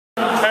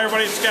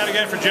everybody, it's Scott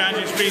again for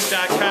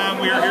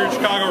JohngySpeak.com. We are here in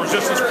Chicago,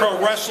 Resistance Pro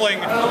Wrestling.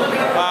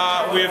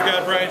 We have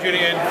got Brian, Judy,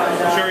 and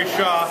Sheri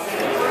Shaw,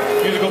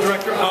 musical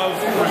director of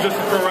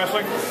Resistance Pro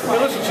Wrestling. Hey,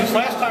 listen, since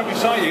last time we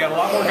saw you, got a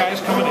lot more guys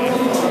coming in.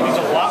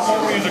 There's a lot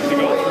more music to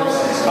go through.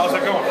 How's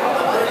that going?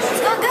 It's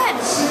going good.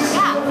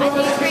 Yeah, I think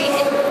it's great.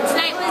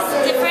 Tonight was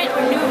different.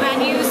 We're new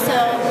venues, so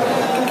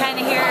you can kind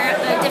of hear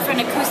the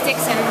different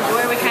acoustics and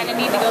where we kind of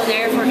need to go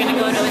there if we're going to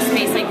go to a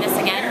space like this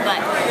again. But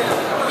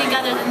I think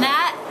other than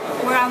that,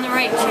 we're on the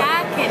right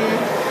track, and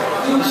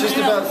it's just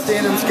about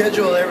staying on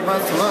schedule every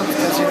month to month,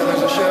 because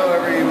there's a show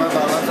every month,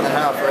 about a month and a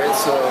half, right?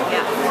 So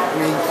yeah. I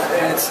mean,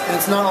 and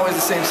it's not always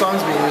the same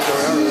songs being used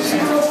over and over.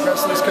 There's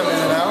wrestlers coming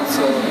in and out,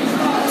 so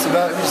it's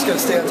about, we just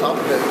got to stay on top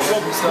of it.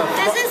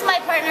 This is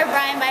my partner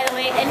Brian, by the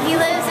way, and he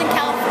lives in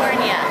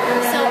California.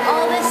 So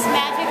all this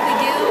magic we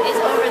do is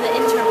over the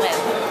interweb.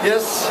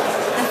 Yes,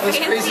 those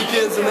crazy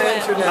kids on the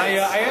internet.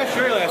 I asked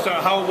Sheri last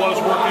time how it was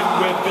working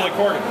with Billy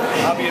Corgan.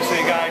 Obviously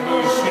a guy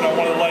who's one of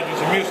the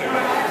legends of music.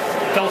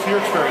 Tell us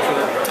your experience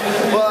with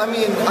it. Well, I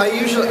mean, I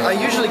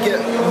usually get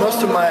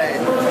most of my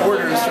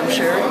orders from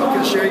Sheri,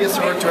 because Sheri gets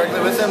to work directly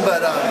with him.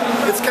 But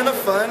it's kind of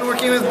fun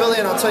working with Billy,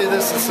 and I'll tell you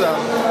this: it's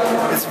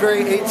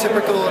very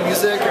atypical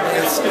music. I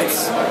mean,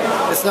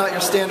 it's not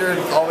your standard,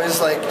 always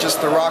like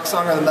just the rock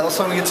song or the metal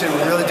song. We get to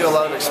really do a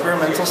lot of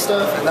experimental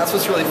stuff, and that's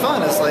what's really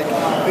fun. Is like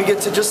we get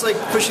to, just like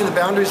pushing the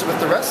boundaries with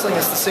the wrestling.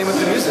 It's the same with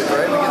the music,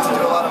 right? We get to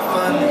do a lot of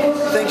fun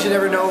things. You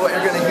never know what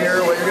you're going to hear,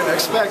 what you're going to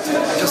expect,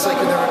 just like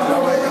you never know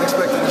what you're going to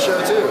expect in the show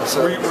too.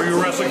 So, were you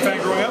a wrestling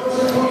fan growing up?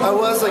 I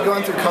was, like,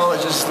 going through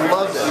college, just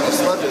loved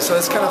it. So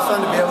it's kind of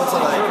fun to be able to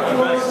like.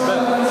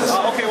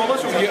 Okay, well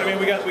listen, I mean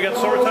we got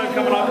summertime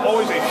coming up.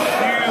 Always a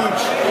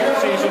huge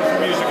season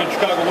for music in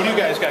Chicago. What do you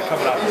guys got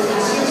coming up?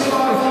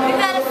 We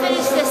gotta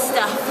finish this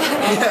stuff.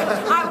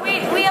 Yeah.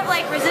 We have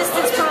like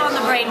Resistance Pro on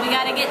the brain. We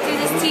gotta get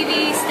through this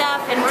TV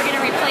stuff, and we're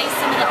gonna replace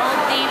some of the old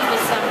themes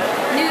with some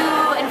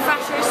new and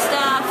fresher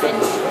stuff. And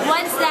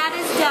once that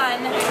is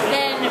done,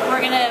 then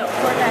we're gonna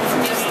work on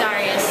some new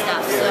sstaria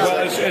stuff. So. Well,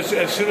 as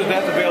soon as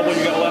that's available,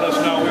 you gotta let us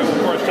know. We will,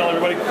 of course, tell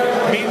everybody.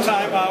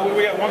 Meantime,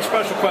 we got one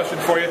special question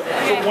for you.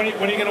 So when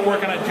are you gonna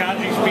work on a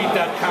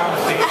JohngySpeak.com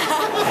theme?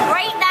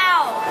 Right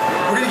now.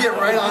 We're gonna get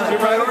right on it.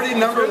 Priority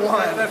number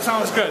one. That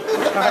sounds good.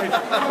 All right.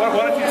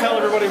 Why don't you tell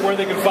everybody where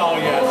they can follow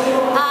you at?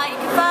 You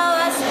can follow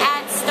us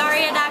at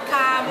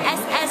sstaria.com,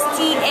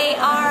 sstaria,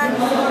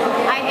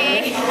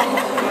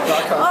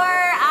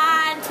 or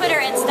on Twitter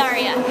at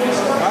sstaria.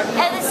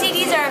 And the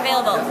CDs are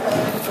available.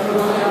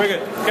 Very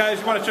good. Guys,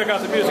 you want to check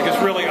out the music,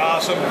 it's really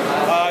awesome.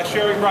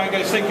 Sheri, Brian,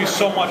 guys, thank you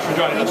so much for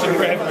joining us.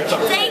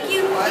 Thank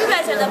you. You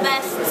guys are the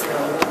best.